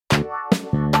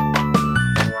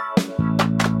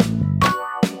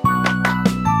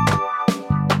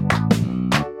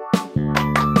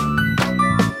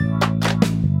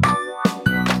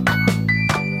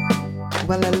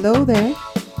Well, hello there.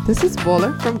 This is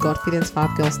Baller from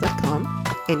GodfidenceFabGirls.com,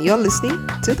 and you're listening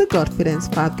to the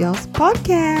Godfidence Fab Girls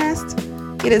podcast.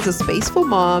 It is a space for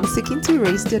moms seeking to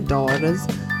raise their daughters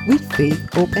with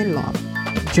faith, hope, and love.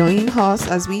 Join us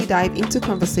as we dive into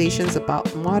conversations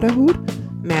about motherhood,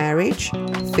 marriage,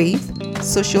 faith,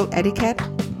 social etiquette,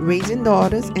 raising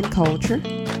daughters, and culture,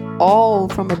 all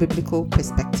from a biblical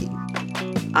perspective.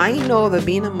 I know that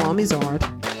being a mom is hard,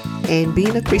 and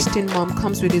being a Christian mom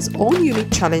comes with its own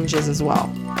unique challenges as well.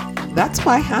 That's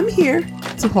why I'm here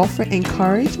to offer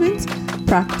encouragement,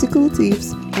 practical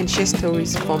tips, and share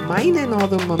stories from mine and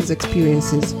other moms'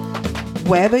 experiences.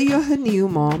 Whether you're a new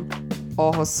mom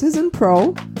or a seasoned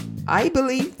pro, I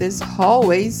believe there's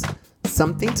always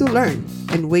something to learn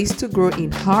and ways to grow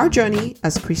in our journey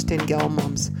as Christian girl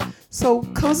moms. So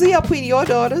cozy up with your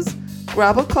daughters,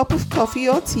 grab a cup of coffee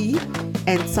or tea,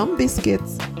 and some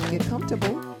biscuits. Get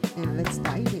comfortable and let's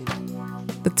dive in.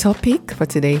 The topic for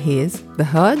today is the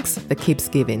hugs that keeps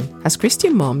giving. As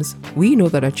Christian moms, we know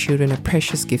that our children are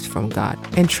precious gifts from God,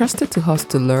 entrusted to us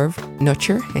to love,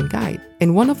 nurture, and guide.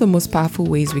 And one of the most powerful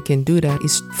ways we can do that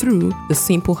is through the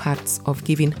simple acts of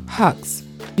giving hugs.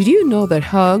 Did you know that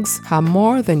hugs are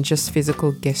more than just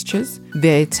physical gestures?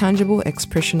 They're a tangible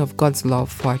expression of God's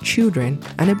love for our children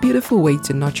and a beautiful way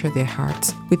to nurture their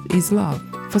hearts with His love.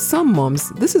 For some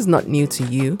moms, this is not new to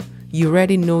you. You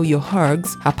already know your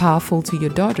hugs are powerful to your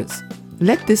daughters.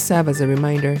 Let this serve as a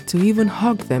reminder to even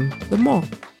hug them the more.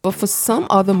 But for some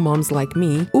other moms like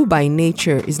me, who by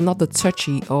nature is not the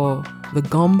touchy or the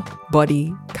gum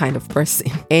body kind of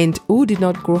person, and who did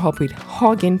not grow up with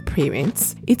hugging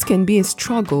parents, it can be a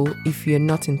struggle if you're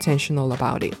not intentional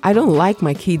about it. I don't like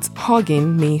my kids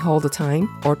hugging me all the time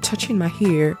or touching my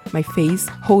hair, my face,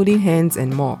 holding hands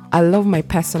and more. I love my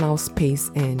personal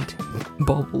space and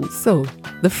bubbles. So,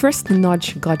 the first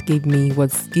nudge God gave me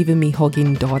was giving me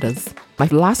hugging daughters. My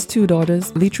last two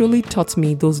daughters literally taught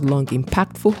me those long,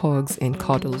 impactful hugs and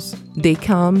cuddles. They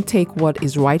come take what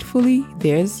is rightfully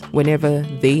theirs whenever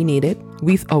they need it,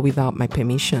 with or without my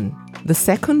permission. The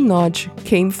second nudge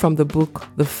came from the book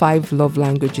The 5 Love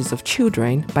Languages of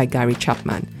Children by Gary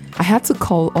Chapman. I had to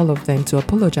call all of them to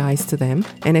apologize to them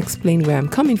and explain where I'm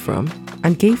coming from,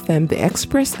 and gave them the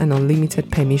express and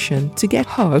unlimited permission to get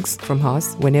hugs from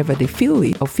us whenever they feel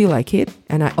it or feel like it,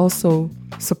 and I also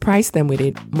surprise them with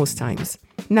it most times.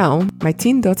 Now, my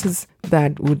teen daughters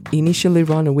that would initially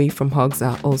run away from hugs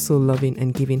are also loving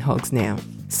and giving hugs now.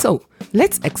 So,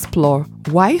 let's explore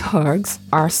why hugs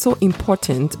are so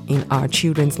important in our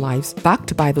children's lives,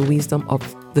 backed by the wisdom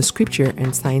of the scripture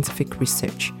and scientific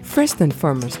research. First and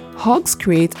foremost, hugs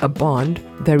create a bond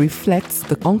that reflects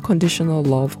the unconditional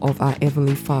love of our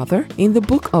Heavenly Father. In the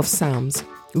book of Psalms,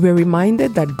 we're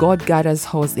reminded that God gathers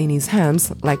us in His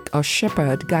arms like a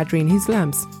shepherd gathering his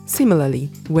lambs. Similarly,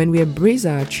 when we embrace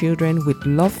our children with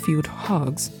love-filled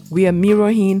hugs, we are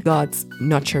mirroring God's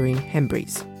nurturing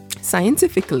embrace.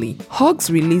 Scientifically, hugs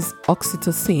release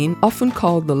oxytocin, often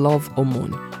called the love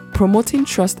hormone, promoting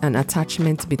trust and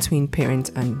attachment between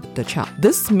parent and the child.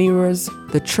 This mirrors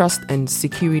the trust and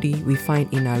security we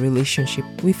find in our relationship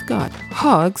with God.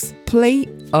 Hugs play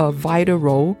a vital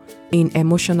role in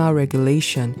emotional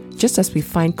regulation, just as we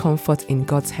find comfort in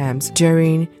God's arms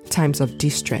during times of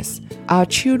distress. Our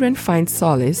children find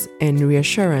solace and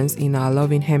reassurance in our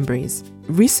loving embrace.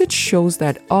 Research shows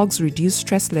that hugs reduce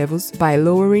stress levels by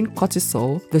lowering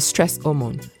cortisol, the stress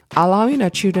hormone, allowing our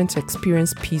children to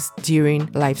experience peace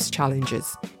during life's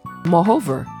challenges.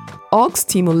 Moreover, hugs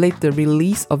stimulate the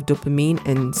release of dopamine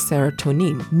and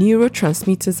serotonin,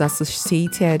 neurotransmitters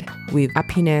associated with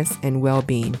happiness and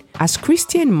well-being. As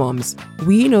Christian moms,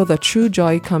 we know that true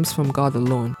joy comes from God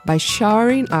alone. By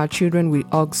showering our children with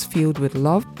hugs filled with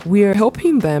love, we are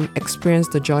helping them experience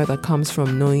the joy that comes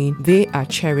from knowing they are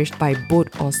cherished by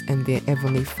both us and their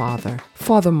Heavenly Father.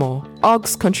 Furthermore,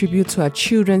 hugs contribute to our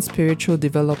children's spiritual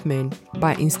development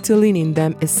by instilling in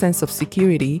them a sense of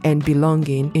security and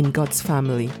belonging in God's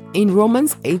family. In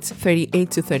Romans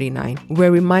 8:38-39,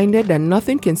 we're reminded that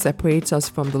nothing can separate us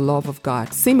from the love of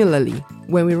God. Similarly,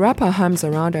 when we wrap our arms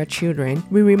around our children,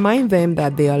 we remind them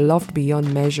that they are loved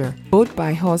beyond measure, both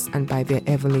by us and by their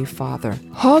Heavenly Father.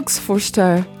 Hugs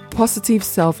foster positive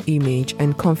self-image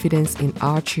and confidence in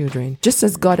our children, just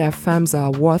as God affirms our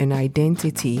worth and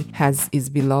identity as His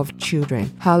beloved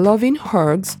children. Our loving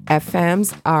hugs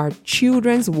affirms our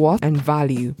children's worth and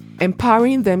value.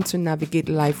 empowering them to navigate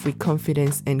life with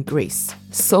confidence and grace.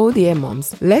 So, dear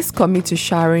moms, let's commit to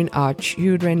showering our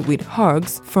children with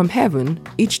hugs from heaven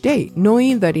each day,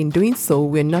 knowing that in doing so,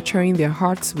 we're nurturing their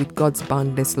hearts with God's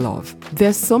boundless love.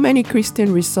 There's so many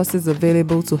Christian resources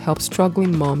available to help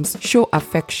struggling moms show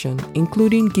affection,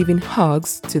 including giving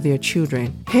hugs to their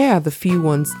children. Here are the few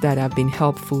ones that have been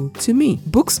helpful to me.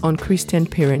 Books on Christian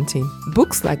parenting.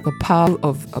 Books like The Power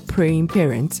of a Praying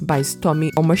Parent by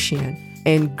Stormy Omochian,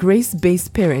 and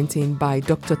Grace-Based Parenting by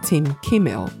Dr. Tim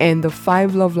Kimmel, and The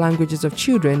 5 Love Languages of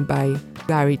Children by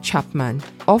Gary Chapman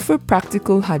offer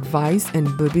practical advice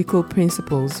and biblical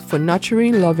principles for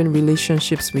nurturing loving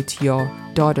relationships with your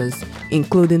daughters,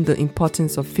 including the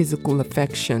importance of physical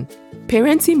affection.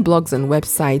 Parenting blogs and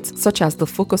websites such as The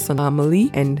Focus on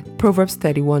Family and Proverbs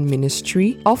 31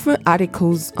 Ministry offer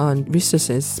articles on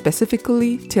resources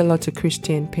specifically tailored to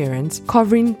Christian parents,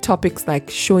 covering topics like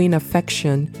showing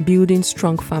affection, building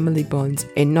strong family bonds,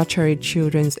 and nurturing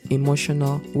children's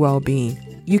emotional well-being.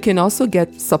 You can also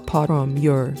get support from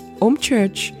your home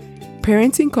church,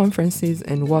 parenting conferences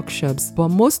and workshops, but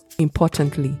most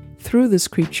importantly, through the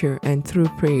scripture and through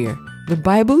prayer. The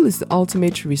Bible is the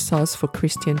ultimate resource for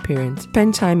Christian parents.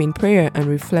 Spend time in prayer and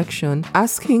reflection,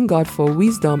 asking God for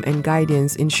wisdom and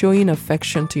guidance in showing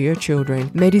affection to your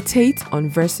children. Meditate on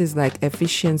verses like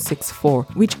Ephesians 6:4,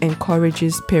 which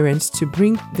encourages parents to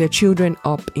bring their children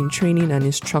up in training and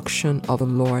instruction of the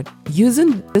Lord.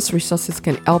 Using these resources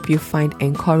can help you find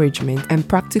encouragement and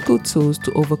practical tools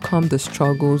to overcome the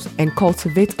struggles and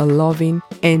cultivate a loving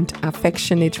and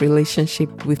affectionate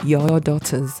relationship with your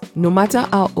daughters. No matter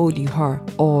how old you are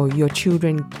or your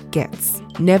children gets,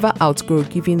 never outgrow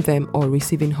giving them or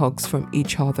receiving hugs from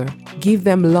each other. Give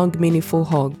them long, meaningful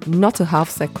hug, not a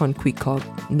half-second quick hug.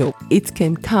 No, it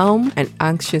can calm an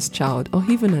anxious child or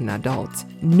even an adult.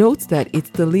 Note that it's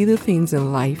the little things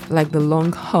in life, like the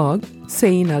long hug,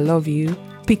 saying I love you,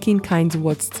 speaking kind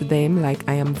words to them like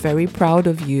I am very proud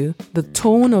of you, the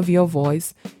tone of your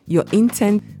voice, your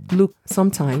intent, look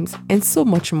sometimes, and so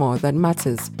much more that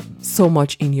matters so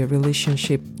much in your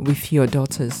relationship with your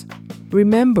daughters.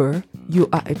 Remember, you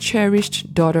are a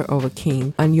cherished daughter of a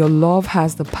king, and your love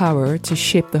has the power to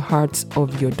shape the hearts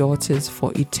of your daughters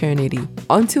for eternity.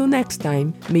 Until next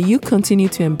time, may you continue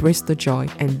to embrace the joy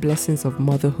and blessings of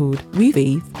motherhood with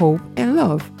faith, hope, and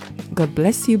love. God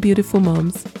bless you, beautiful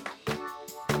moms.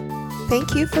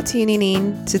 Thank you for tuning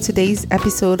in to today's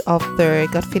episode of the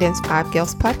Godfidence 5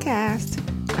 Girls podcast.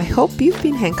 I hope you've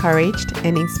been encouraged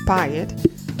and inspired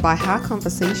by our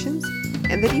conversations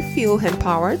and that you feel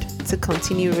empowered to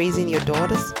continue raising your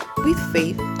daughters with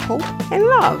faith, hope, and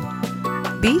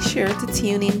love. Be sure to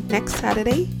tune in next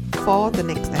Saturday for the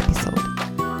next episode.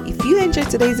 If you enjoyed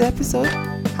today's episode,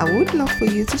 I would love for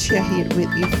you to share it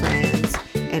with your friends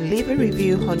and leave a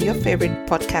review on your favorite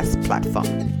podcast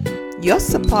platform. Your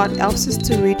support helps us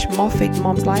to reach more faith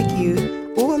moms like you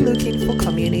who are looking for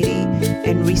community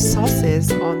and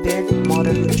resources on their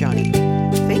motherhood journey.